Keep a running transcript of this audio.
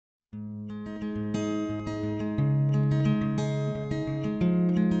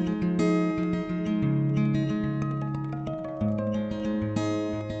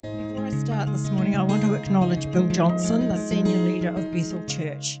want to acknowledge Bill Johnson, the senior leader of Bethel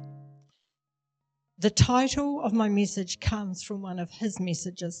Church. The title of my message comes from one of his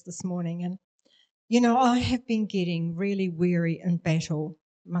messages this morning. And, you know, I have been getting really weary in battle,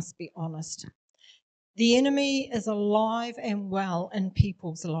 must be honest. The enemy is alive and well in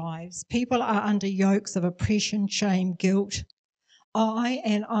people's lives. People are under yokes of oppression, shame, guilt.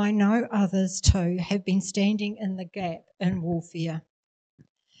 I know others too, have been standing in the gap in warfare.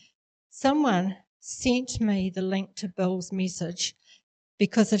 Someone sent me the link to Bill's message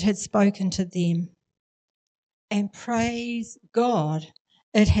because it had spoken to them. And praise God,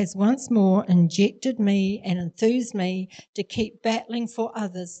 it has once more injected me and enthused me to keep battling for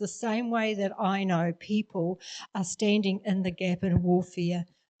others the same way that I know people are standing in the gap in warfare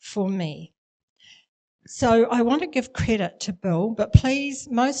for me. So I want to give credit to Bill, but please,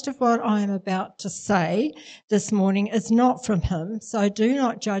 most of what I am about to say this morning is not from him, so do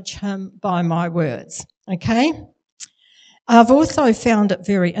not judge him by my words, okay? I've also found it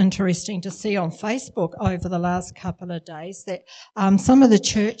very interesting to see on Facebook over the last couple of days that some of the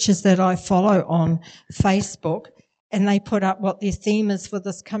churches that I follow on Facebook, and they put up what their theme is for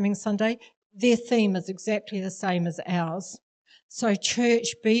this coming Sunday, their theme is exactly the same as ours. So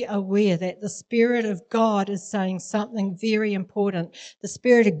church, be aware that the Spirit of God is saying something very important. The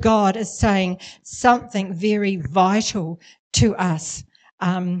Spirit of God is saying something very vital to us.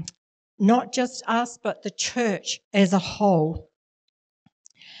 Not just us, but the church as a whole.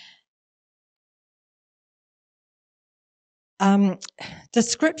 The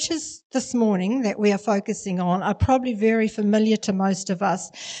scriptures this morning that we are focusing on are probably very familiar to most of us,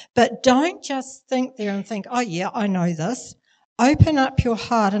 but don't just think there and think, oh yeah, I know this. Open up your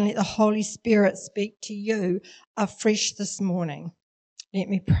heart and let the Holy Spirit speak to you afresh this morning. Let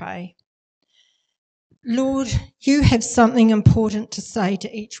me pray. Lord, you have something important to say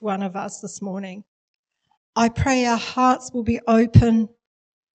to each one of us this morning. I pray our hearts will be open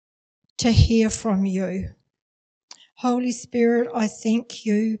to hear from you. Holy Spirit, I thank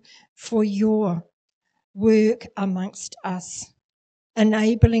you for your work amongst us,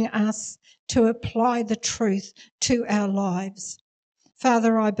 enabling us to apply the truth to our lives.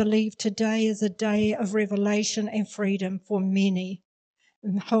 Father, I believe today is a day of revelation and freedom for many.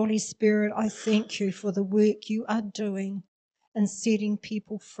 And Holy Spirit, I thank you for the work you are doing in setting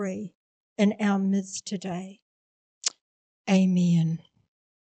people free in our midst today. Amen.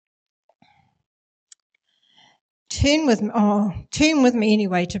 Turn with me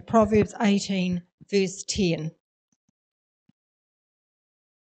anyway to Proverbs 18, verse 10.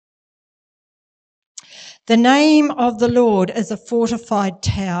 The name of the Lord is a fortified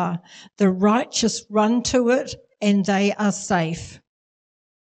tower. The righteous run to it and they are safe.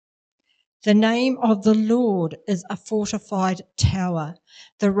 The name of the Lord is a fortified tower.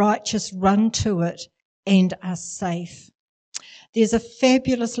 The righteous run to it and are safe. There's a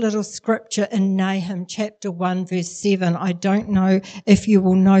fabulous little scripture in Nahum chapter 1 verse 7. I don't know if you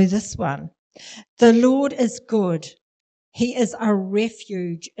will know this one. The Lord is good. He is a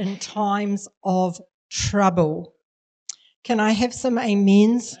refuge in times of trouble. Can I have some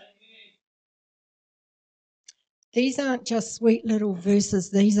amens? These aren't just sweet little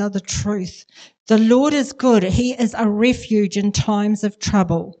verses. These are the truth. The Lord is good. He is a refuge in times of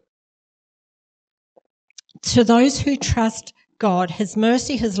trouble. To those who trust God, his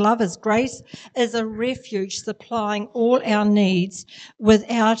mercy, his love, his grace is a refuge supplying all our needs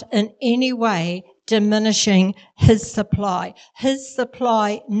without in any way diminishing his supply. His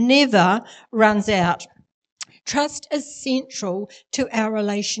supply never runs out. Trust is central to our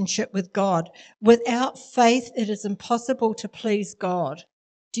relationship with God. Without faith, it is impossible to please God.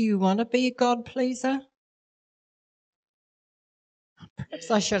 Do you want to be a God pleaser?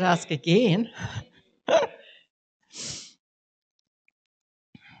 Perhaps I should ask again.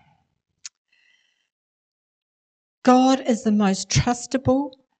 God is the most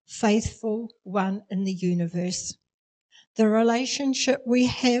trustable, faithful one in the universe. The relationship we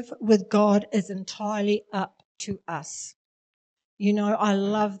have with God is entirely up to us. You know, I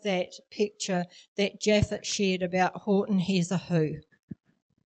love that picture that Japheth shared about Horton Hears a Who.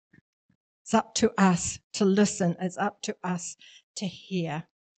 It's up to us to listen. It's up to us to hear.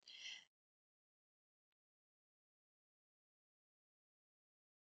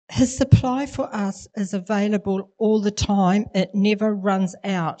 His supply for us is available all the time. It never runs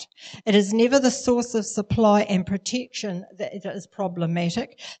out. It is never the source of supply and protection that is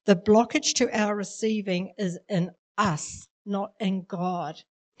problematic. The blockage to our receiving is in us, not in God.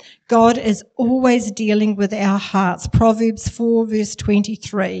 God is always dealing with our hearts. Proverbs 4 verse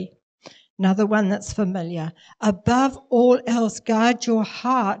 23. Another one that's familiar. Above all else, guard your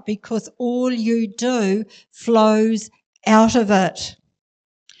heart, because all you do flows out of it.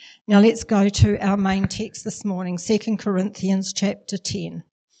 Now let's go to our main text this morning, 2 Corinthians chapter 10.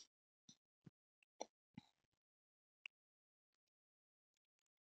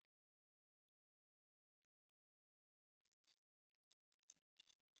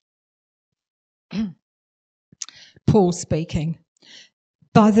 Paul speaking.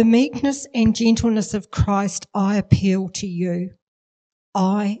 By the meekness and gentleness of Christ, I appeal to you.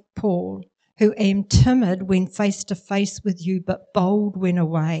 I, Paul, who am timid when face to face with you, but bold when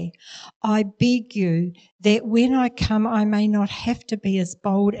away. I beg you that when I come, I may not have to be as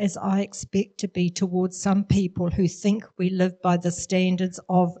bold as I expect to be towards some people who think we live by the standards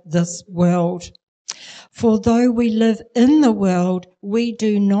of this world. For though we live in the world, we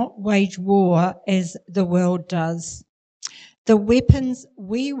do not wage war as the world does. The weapons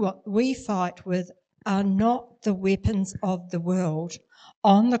we fight with are not the weapons of the world.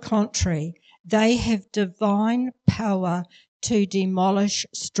 On the contrary, they have divine power to demolish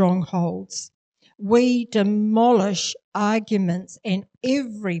strongholds. We demolish arguments and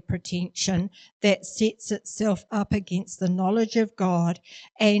every pretension that sets itself up against the knowledge of God,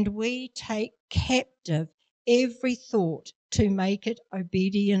 and we take captive every thought to make it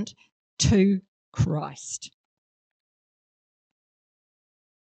obedient to Christ.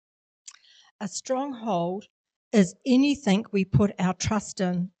 A stronghold is anything we put our trust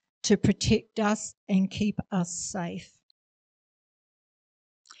in to protect us and keep us safe.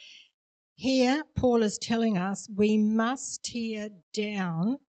 Here, Paul is telling us we must tear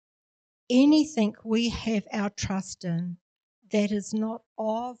down anything we have our trust in that is not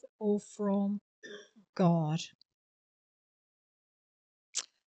of or from God.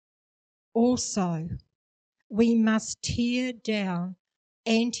 Also, we must tear down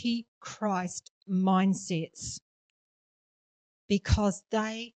anti-Christ mindsets, because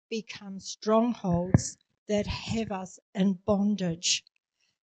they become strongholds that have us in bondage.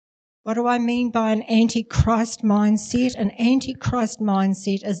 What do I mean by an anti-Christ mindset? An anti-Christ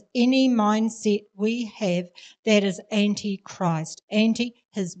mindset is any mindset we have that is anti-Christ, anti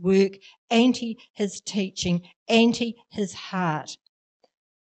his work, anti his teaching, anti his heart.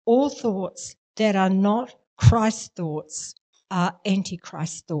 All thoughts that are not Christ thoughts are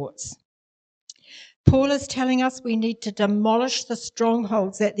anti-Christ thoughts. Paul is telling us we need to demolish the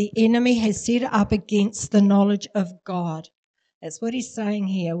strongholds that the enemy has set up against the knowledge of God. That's what he's saying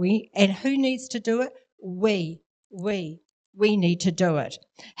here. And who needs to do it? We need to do it.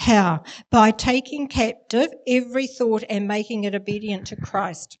 How? By taking captive every thought and making it obedient to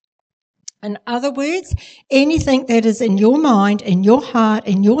Christ. In other words, anything that is in your mind, in your heart,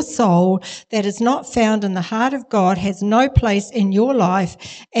 in your soul, that is not found in the heart of God has no place in your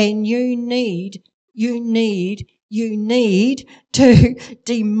life, and you need to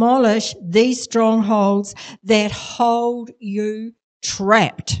demolish these strongholds that hold you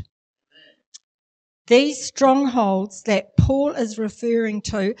trapped. These strongholds that Paul is referring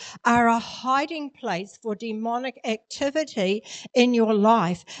to are a hiding place for demonic activity in your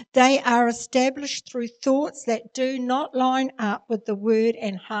life. They are established through thoughts that do not line up with the word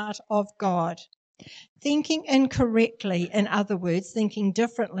and heart of God. Thinking incorrectly, in other words, thinking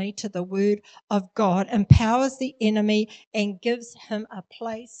differently to the word of God, empowers the enemy and gives him a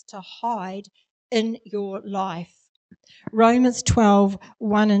place to hide in your life. Romans 12,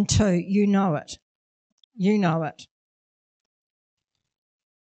 1 and 2, you know it. You know it.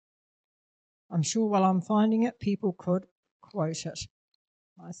 I'm sure while I'm finding it, people could quote it,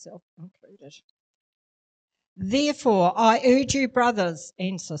 myself included. Therefore, I urge you, brothers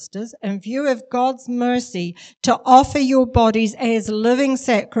and sisters, in view of God's mercy, to offer your bodies as living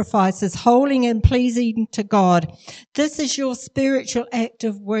sacrifices, holy and pleasing to God. This is your spiritual act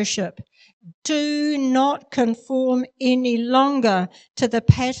of worship. Do not conform any longer to the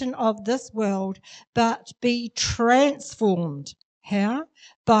pattern of this world, but be transformed. How?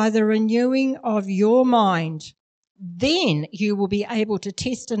 By the renewing of your mind. Then you will be able to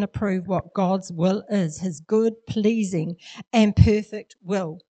test and approve what God's will is, his good, pleasing, and perfect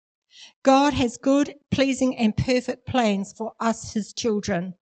will. God has good, pleasing, and perfect plans for us, his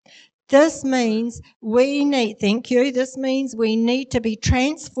children. This means we need to be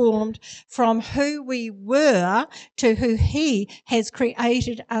transformed from who we were to who he has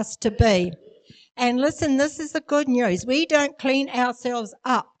created us to be. And listen, this is the good news. We don't clean ourselves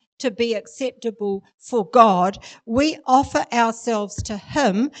up to be acceptable for God. We offer ourselves to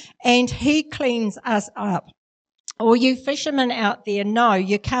him and he cleans us up. All you fishermen out there know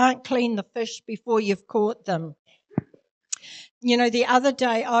you can't clean the fish before you've caught them. You know, the other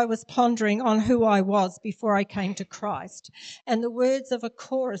day I was pondering on who I was before I came to Christ, and the words of a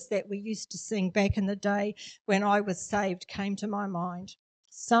chorus that we used to sing back in the day when I was saved came to my mind.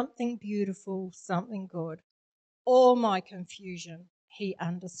 Something beautiful, something good. All my confusion he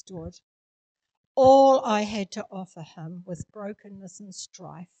understood. All I had to offer him was brokenness and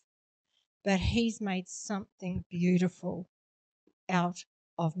strife, but he's made something beautiful out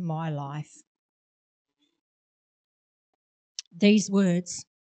of my life. These words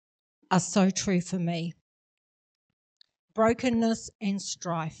are so true for me. Brokenness and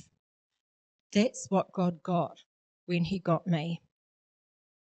strife. That's what God got when he got me.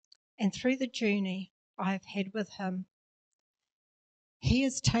 And through the journey I've had with him, he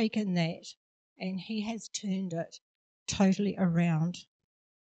has taken that and he has turned it totally around.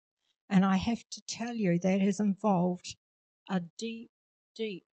 And I have to tell you, that has involved a deep,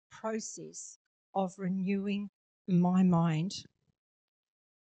 deep process of renewing my mind.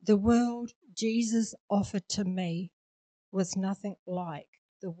 The world Jesus offered to me was nothing like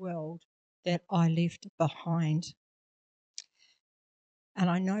the world that I left behind. And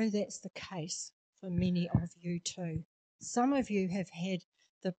I know that's the case for many of you too. Some of you have had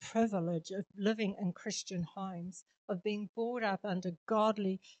the privilege of living in Christian homes, of being brought up under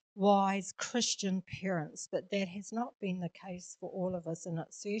godly, wise Christian parents, but that has not been the case for all of us, and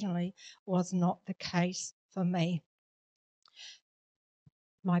it certainly was not the case for me.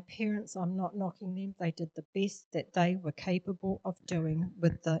 My parents, I'm not knocking them, they did the best that they were capable of doing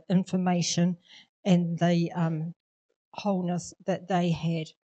with the information and the wholeness that they had.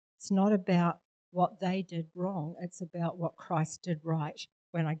 It's not about what they did wrong, it's about what Christ did right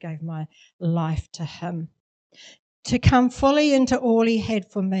when I gave my life to him. To come fully into all he had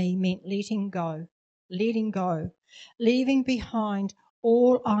for me meant letting go, leaving behind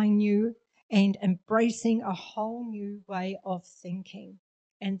all I knew and embracing a whole new way of thinking.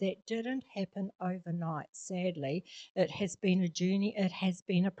 And that didn't happen overnight, sadly. It has been a journey, it has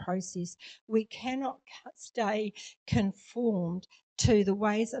been a process. We cannot stay conformed to the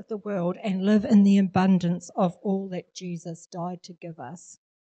ways of the world and live in the abundance of all that Jesus died to give us.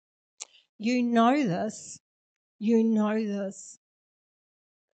 You know this,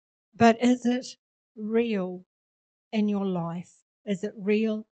 but is it real in your life? Is it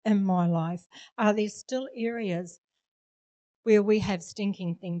real in my life? Are there still areas where we have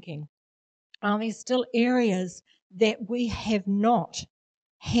stinking thinking? Are there still areas that we have not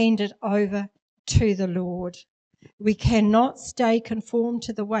handed over to the Lord? We cannot stay conformed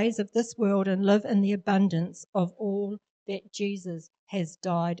to the ways of this world and live in the abundance of all that Jesus has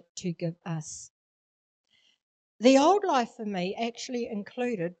died to give us. The old life for me actually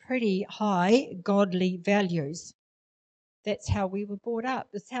included pretty high godly values. That's how we were brought up.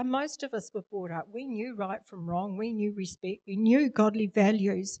 That's how most of us were brought up. We knew right from wrong. We knew respect. We knew godly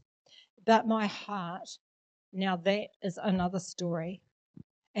values. But my heart, now that is another story.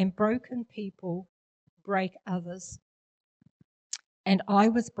 And broken people break others. And I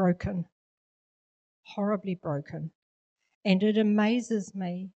was broken, horribly broken. And it amazes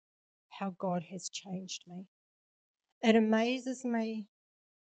me how God has changed me. It amazes me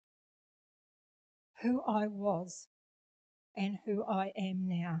who I was and who I am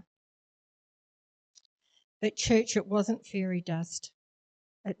now. But church, it wasn't fairy dust.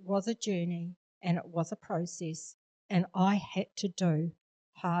 It was a journey and it was a process, and I had to do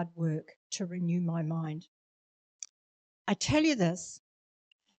hard work to renew my mind. I tell you this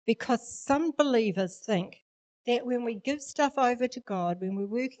because some believers think that when we give stuff over to God, when we're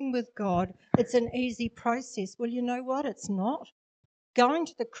working with God, it's an easy process. Well, you know what? It's not. Going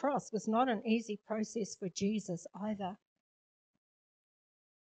to the cross was not an easy process for Jesus either.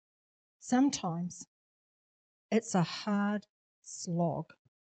 Sometimes it's a hard slog.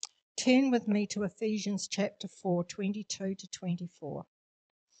 Turn with me to Ephesians chapter 4, 22 to 24.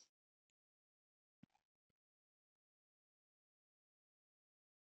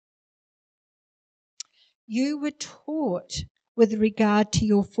 You were taught with regard to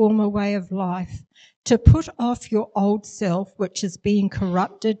your former way of life to put off your old self, which is being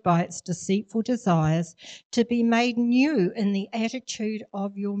corrupted by its deceitful desires, to be made new in the attitude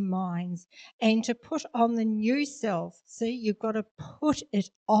of your minds, and to put on the new self. See, you've got to put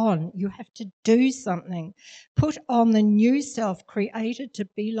it on. You have to do something. Put on the new self, created to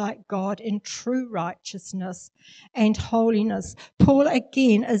be like God in true righteousness and holiness. Paul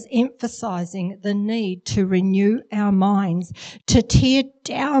again is emphasizing the need to renew our minds, to tear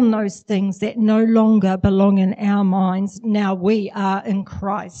down those things that no longer belong in our minds. Now we are in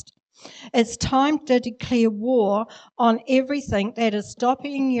Christ. It's time to declare war on everything that is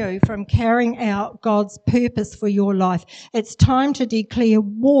stopping you from carrying out God's purpose for your life. It's time to declare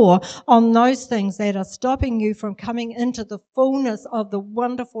war on those things that are stopping you from coming into the fullness of the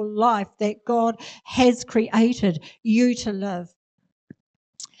wonderful life that God has created you to live.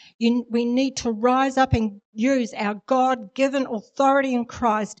 We need to rise up and use our God-given authority in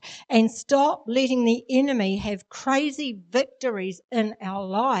Christ and stop letting the enemy have crazy victories in our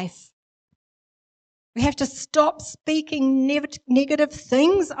life. We have to stop speaking negative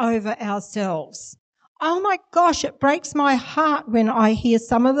things over ourselves. Oh my gosh, it breaks my heart when I hear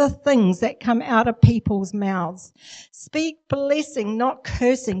some of the things that come out of people's mouths. Speak blessing, not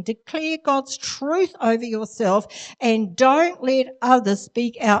cursing. Declare God's truth over yourself and don't let others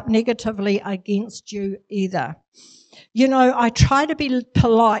speak out negatively against you either. You know, I try to be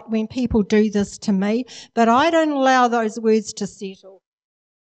polite when people do this to me, but I don't allow those words to settle.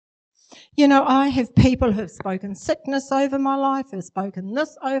 You know, I have people who have spoken sickness over my life, who have spoken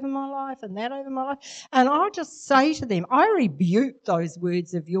this over my life and that over my life. And I'll just say to them, I rebuke those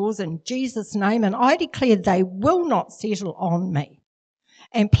words of yours in Jesus' name, and I declare they will not settle on me.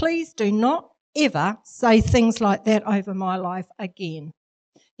 And please do not ever say things like that over my life again.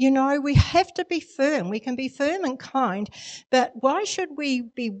 You know, we have to be firm. We can be firm and kind, but why should we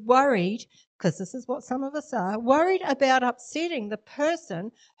be worried, because this is what some of us are, worried about upsetting the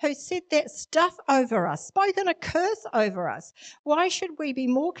person who said that stuff over us, spoken a curse over us? Why should we be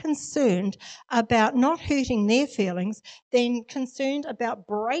more concerned about not hurting their feelings than concerned about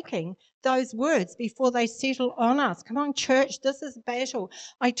breaking those words before they settle on us? Come on, church, this is battle.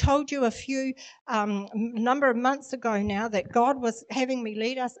 I told you number of months ago now that God was having me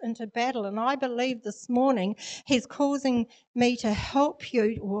lead us into battle, and I believe this morning He's causing me to help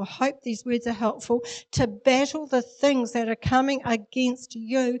you, or hope these words are helpful, to battle the things that are coming against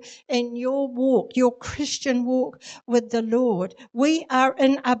you in your walk, your Christian walk with the Lord. We are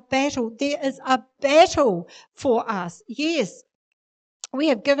in a battle. There is a battle for us. Yes, we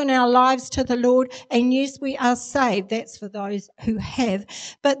have given our lives to the Lord, and yes, we are saved. That's for those who have.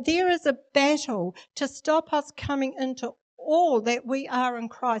 But there is a battle to stop us coming into all that we are in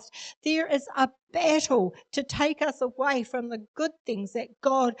Christ. There is a battle to take us away from the good things that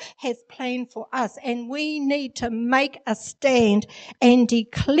God has planned for us. And we need to make a stand and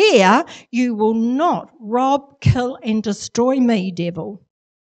declare, you will not rob, kill, and destroy me, devil.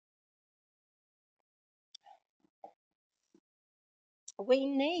 We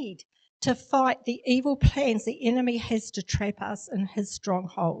need to fight the evil plans the enemy has to trap us in his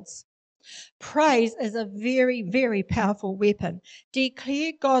strongholds. Praise is a very, very powerful weapon.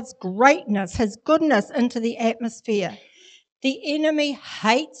 Declare God's greatness, His goodness into the atmosphere. The enemy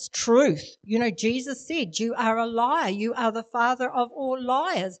hates truth. You know, Jesus said, you are a liar. You are the father of all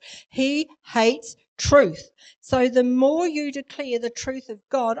liars. He hates truth. So the more you declare the truth of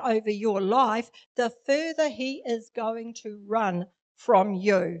God over your life, the further he is going to run from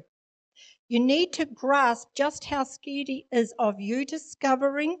you. You need to grasp just how scared he is of you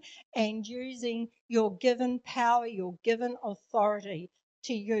discovering and using your given power, your given authority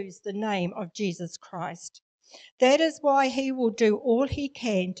to use the name of Jesus Christ. That is why he will do all he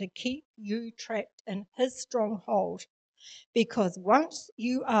can to keep you trapped in his stronghold, because once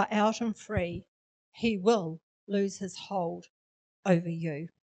you are out and free, he will lose his hold over you.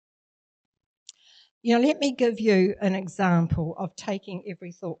 You know, let me give you an example of taking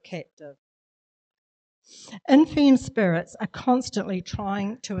every thought captive. Infirm spirits are constantly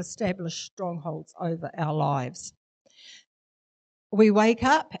trying to establish strongholds over our lives. We wake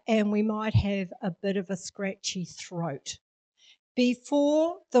up and we might have a bit of a scratchy throat.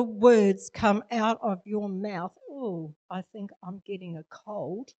 Before the words come out of your mouth, oh, I think I'm getting a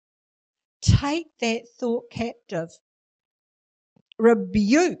cold, take that thought captive.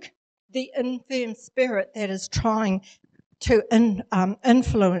 Rebuke the infirm spirit that is trying to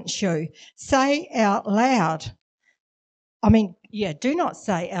influence you. Say out loud. Do not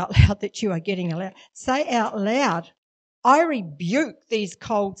say out loud that you are getting a loud. Say out loud, I rebuke these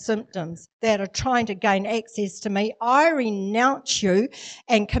cold symptoms that are trying to gain access to me. I renounce you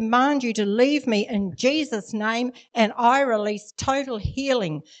and command you to leave me in Jesus' name, and I release total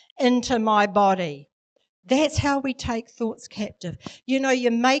healing into my body. That's how we take thoughts captive. You know,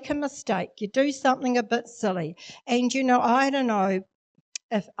 you make a mistake, you do something a bit silly, and you know, I don't know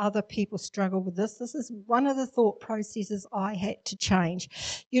if other people struggle with this. This is one of the thought processes I had to change.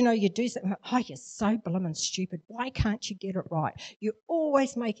 You know, you do something, oh, you're so blooming stupid. Why can't you get it right? You're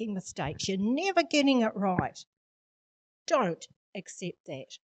always making mistakes. You're never getting it right. Don't accept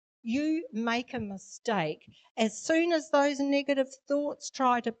that. you make a mistake, as soon as those negative thoughts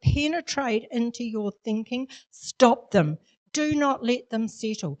try to penetrate into your thinking, stop them. Do not let them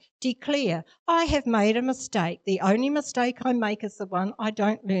settle. Declare, I have made a mistake. The only mistake I make is the one I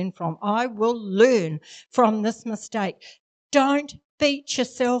don't learn from. I will learn from this mistake. Don't beat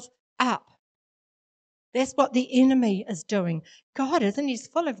yourself up. That's what the enemy is doing. God, isn't he? He's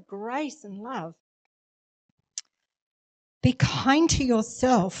full of grace and love. Be kind to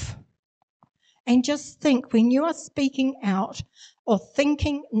yourself. And just think, when you are speaking out or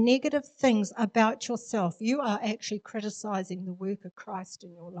thinking negative things about yourself, you are actually criticizing the work of Christ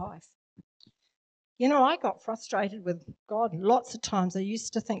in your life. You know, I got frustrated with God lots of times. I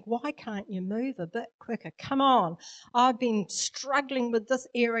used to think, why can't you move a bit quicker? Come on. I've been struggling with this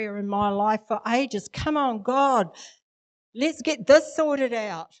area in my life for ages. Come on, God. Let's get this sorted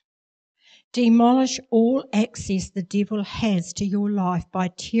out. Demolish all access the devil has to your life by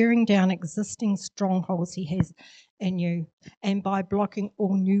tearing down existing strongholds he has in you and by blocking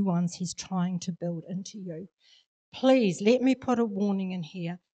all new ones he's trying to build into you. Please let me put a warning in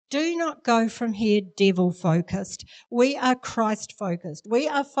here. Do not go from here devil-focused. We are Christ-focused. We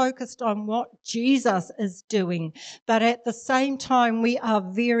are focused on what Jesus is doing. But at the same time, we are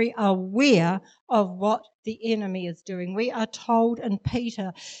very aware of what the enemy is doing. We are told in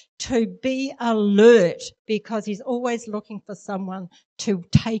Peter to be alert because he's always looking for someone to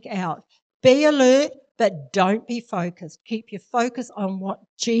take out. Be alert, but don't be focused. Keep your focus on what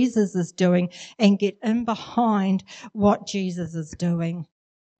Jesus is doing and get in behind what Jesus is doing.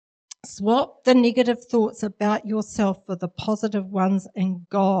 Swap the negative thoughts about yourself for the positive ones in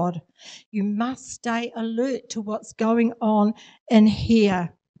God. You must stay alert to what's going on in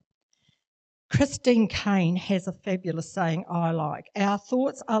here. Christine Caine has a fabulous saying I like. Our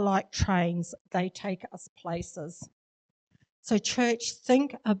thoughts are like trains. They take us places. So church,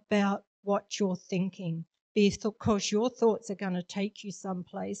 think about what you're thinking, because your thoughts are going to take you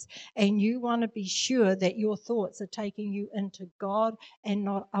someplace, and you want to be sure that your thoughts are taking you into God and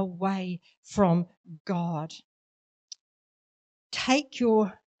not away from God. Take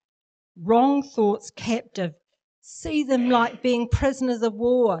your wrong thoughts captive. See them like being prisoners of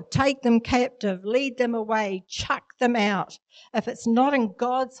war. Take them captive, lead them away, chuck them out. If it's not in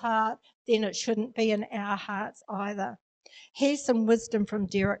God's heart, then it shouldn't be in our hearts either. Here's some wisdom from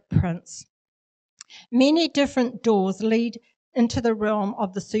Derek Prince. Many different doors lead into the realm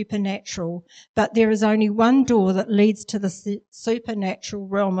of the supernatural, but there is only one door that leads to the supernatural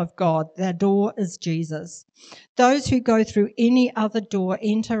realm of God. The door is Jesus. Those who go through any other door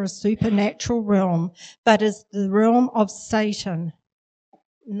enter a supernatural realm, but is the realm of Satan,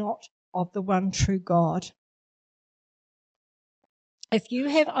 not of the one true God. If you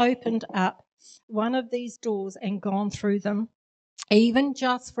have opened up one of these doors and gone through them, even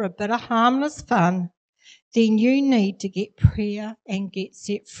just for a bit of harmless fun, then you need to get prayer and get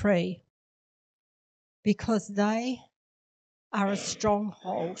set free, because they are a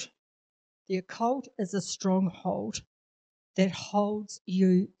stronghold. The occult is a stronghold that holds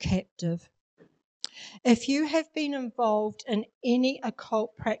you captive. If you have been involved in any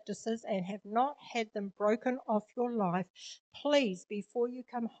occult practices and have not had them broken off your life, please, before you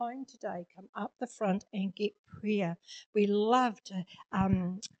come home today, come up the front and get prayer. We love to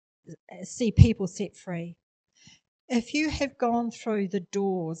see people set free. If you have gone through the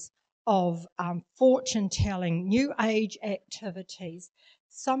doors of fortune telling, new age activities,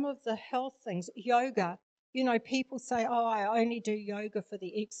 some of the health things, yoga, you know, people say, oh, I only do yoga for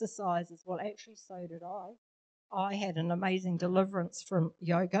the exercises. Well, actually, so did I. I had an amazing deliverance from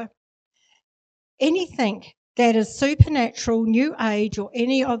yoga. Anything that is supernatural, new age, or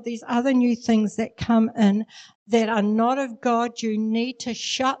any of these other new things that come in that are not of God, you need to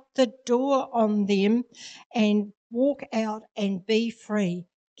shut the door on them and walk out and be free.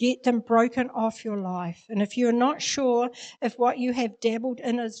 Get them broken off your life. And if you're not sure if what you have dabbled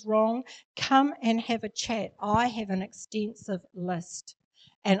in is wrong, come and have a chat. I have an extensive list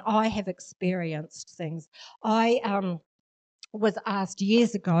and I have experienced things. I was asked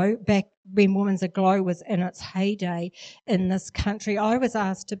years ago, back when Women's Aglow was in its heyday in this country, I was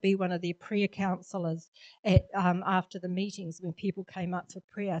asked to be one of their prayer counsellors after the meetings when people came up for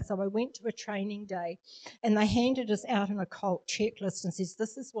prayer. So I went to a training day and they handed us out an occult checklist and says,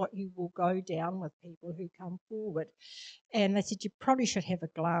 this is what you will go down with people who come forward. And they said, you probably should have a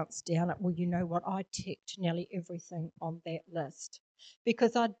glance down at, well, you know what, I ticked nearly everything on that list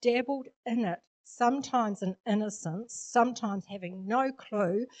because I dabbled in it. Sometimes in innocence, sometimes having no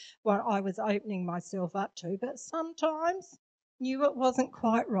clue what I was opening myself up to, but sometimes knew it wasn't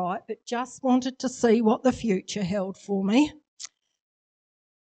quite right, but just wanted to see what the future held for me.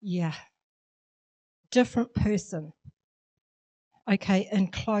 Yeah, different person. Okay,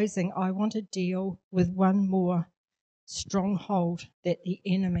 in closing, I want to deal with one more stronghold that the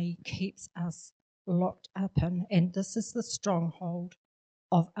enemy keeps us locked up in, and this is the stronghold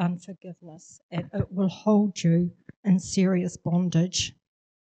of unforgiveness, and it will hold you in serious bondage.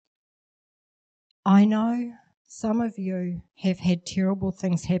 I know some of you have had terrible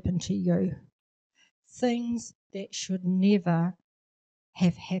things happen to you, things that should never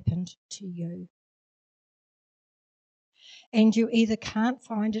have happened to you. And you either can't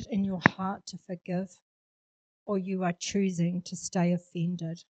find it in your heart to forgive, or you are choosing to stay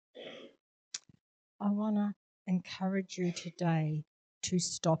offended. I want to encourage you today to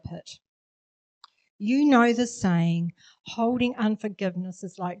stop it. You know the saying, holding unforgiveness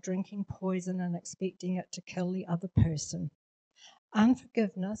is like drinking poison and expecting it to kill the other person.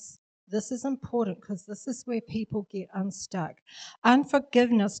 Unforgiveness, this is important because this is where people get unstuck.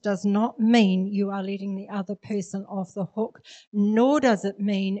 Unforgiveness does not mean you are letting the other person off the hook, nor does it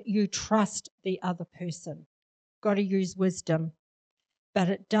mean you trust the other person. Got to use wisdom. But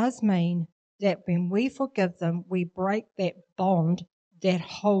it does mean that when we forgive them, we break that bond that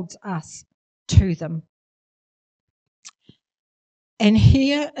holds us to them. And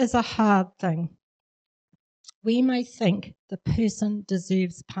here is a hard thing. We may think the person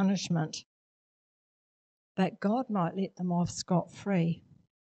deserves punishment, but God might let them off scot-free.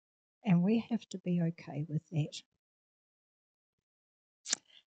 And we have to be okay with that.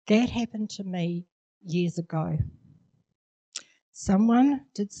 That happened to me years ago. Someone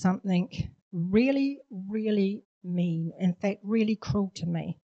did something really, really mean, in fact, really cruel to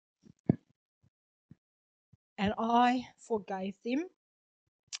me. And I forgave them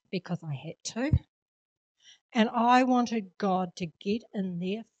because I had to. And I wanted God to get in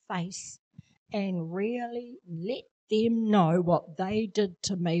their face and really let them know what they did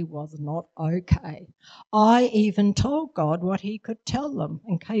to me was not okay. I even told God what he could tell them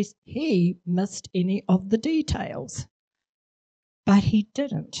in case he missed any of the details. But he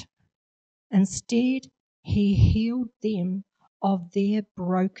didn't. Instead, he healed them of their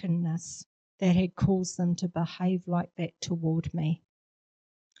brokenness that had caused them to behave like that toward me.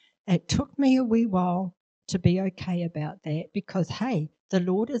 It took me a wee while to be okay about that because, hey, the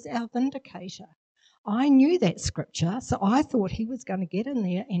Lord is our vindicator. I knew that scripture, so I thought he was going to get in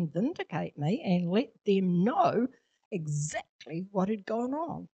there and vindicate me and let them know exactly what had gone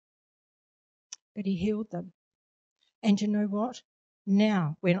on. But he healed them. And you know what?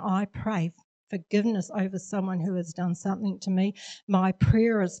 Now, when I pray forgiveness over someone who has done something to me, my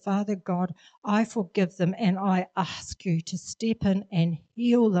prayer is, Father God, I forgive them and I ask you to step in and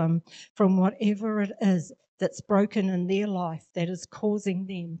heal them from whatever it is that's broken in their life that is causing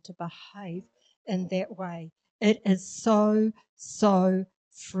them to behave in that way. It is so, so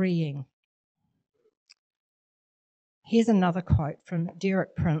freeing. Here's another quote from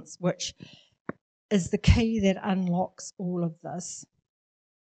Derek Prince, which is the key that unlocks all of this.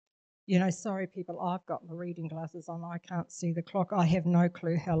 You know, sorry people, I've got my reading glasses on. I can't see the clock. I have no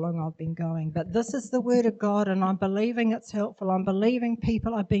clue how long I've been going. But this is the word of God, and I'm believing it's helpful. I'm believing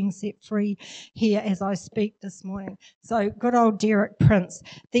people are being set free here as I speak this morning. So, good old Derek Prince.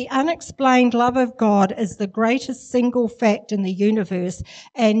 The unexplained love of God is the greatest single fact in the universe,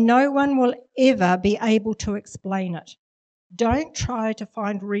 and no one will ever be able to explain it. Don't try to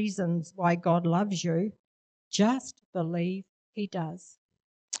find reasons why God loves you. Just believe he does.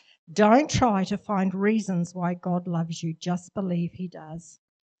 Don't try to find reasons why God loves you. Just believe he does.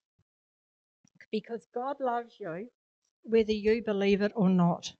 Because God loves you, whether you believe it or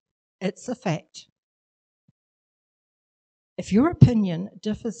not. It's a fact. If your opinion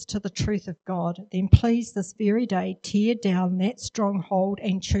differs to the truth of God, then please this very day tear down that stronghold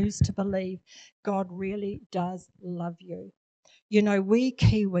and choose to believe God really does love you. You know, we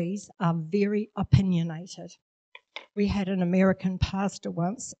Kiwis are very opinionated. We had an American pastor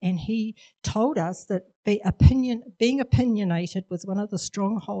once, and he told us that being opinionated was one of the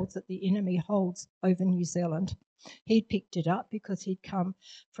strongholds that the enemy holds over New Zealand. He'd picked it up because he'd come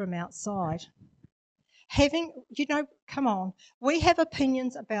from outside. Come on, we have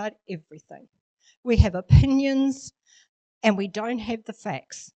opinions about everything. We have opinions and we don't have the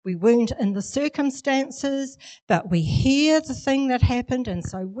facts. We weren't in the circumstances, but we hear the thing that happened, and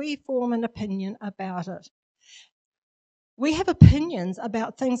so we form an opinion about it. We have opinions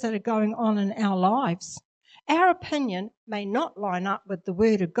about things that are going on in our lives. Our opinion may not line up with the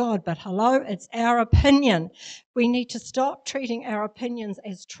word of God, but hello, it's our opinion. We need to stop treating our opinions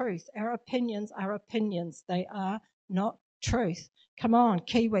as truth. Our opinions are opinions. They are not truth. Come on,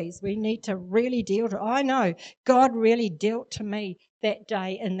 Kiwis, we need to really I know God really dealt to me that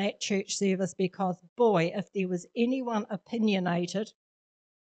day in that church service, because, boy, if there was anyone opinionated,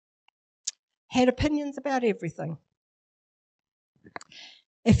 had opinions about everything.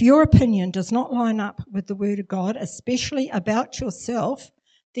 If your opinion does not line up with the Word of God, especially about yourself,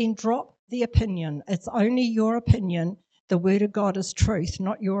 then drop the opinion. It's only your opinion. The Word of God is truth,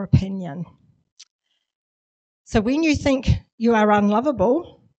 not your opinion. So when you think you are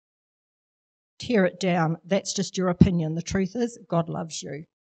unlovable, tear it down. That's just your opinion. The truth is, God loves you.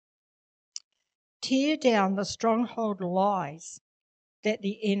 Tear down the stronghold lies that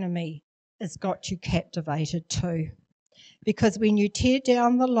the enemy has got you captivated to. Because when you tear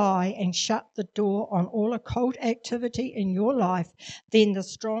down the lie and shut the door on all occult activity in your life, then the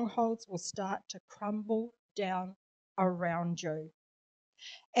strongholds will start to crumble down around you.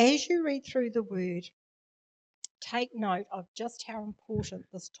 As you read through the Word, take note of just how important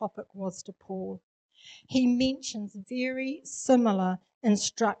this topic was to Paul. He mentions very similar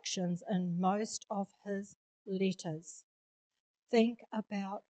instructions in most of his letters. Think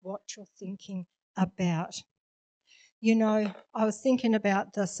about what you're thinking about. You know, I was thinking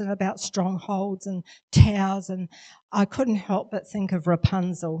about this and about strongholds and towers, and I couldn't help but think of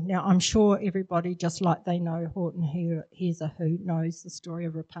Rapunzel. Now, I'm sure everybody, just like they know Horton Hears a Hoot, knows the story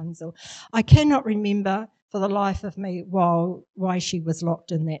of Rapunzel. I cannot remember for the life of me why she was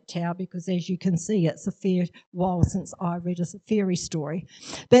locked in that tower, because as you can see, it's a fair while since I read a fairy story.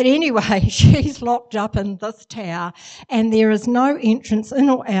 But anyway, she's locked up in this tower, and there is no entrance in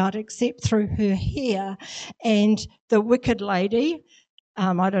or out except through her hair. And the wicked lady,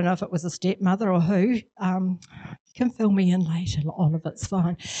 I don't know if it was a stepmother or who, you can fill me in later, Oliver's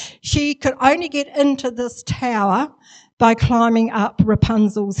fine. She could only get into this tower by climbing up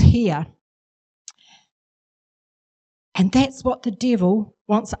Rapunzel's hair. And that's what the devil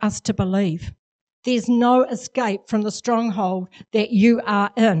wants us to believe. There's no escape from the stronghold that you are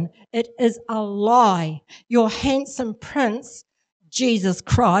in. It is a lie. Your handsome prince, Jesus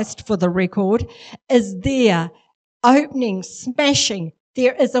Christ, for the record, is there, opening, smashing.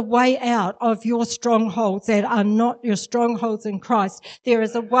 There is a way out of your strongholds that are not your strongholds in Christ. There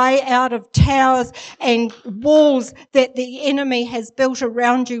is a way out of towers and walls that the enemy has built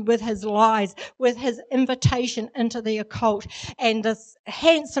around you with his lies, with his invitation into the occult. And this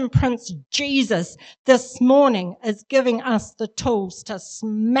handsome Prince Jesus this morning is giving us the tools to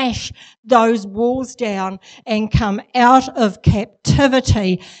smash those walls down and come out of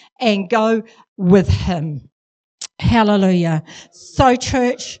captivity and go with him. Hallelujah. So,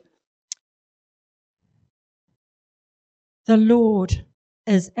 church, the Lord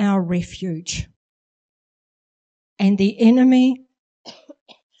is our refuge. And the enemy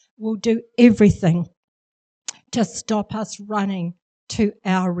will do everything to stop us running to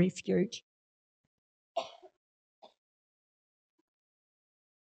our refuge.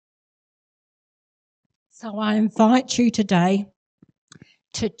 So I invite you today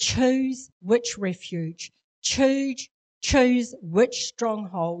to choose which refuge, choose which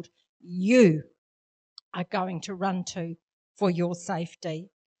stronghold you are going to run to for your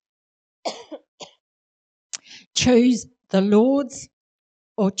safety. Choose the Lord's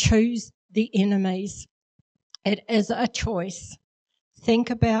or choose the enemy's. It is a choice.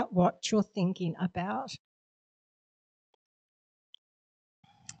 Think about what you're thinking about.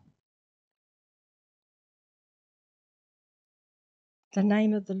 The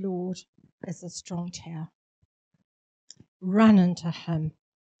name of the Lord is a strong tower. Run into him.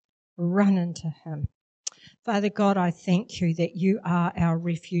 Run into him. Father God, I thank you that you are our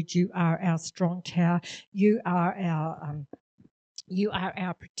refuge. You are our strong tower. You are our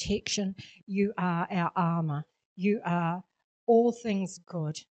protection. You are our armor. You are all things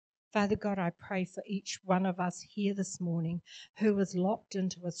good. Father God, I pray for each one of us here this morning who is locked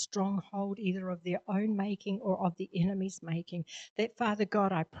into a stronghold, either of their own making or of the enemy's making, that, Father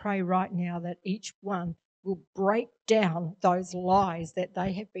God, I pray right now that each one will break down those lies that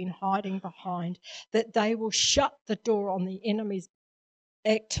they have been hiding behind, that they will shut the door on the enemy's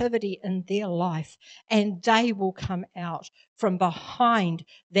activity in their life, and they will come out from behind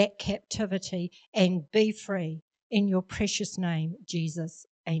that captivity and be free. In your precious name, Jesus.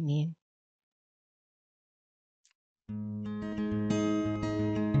 Amen.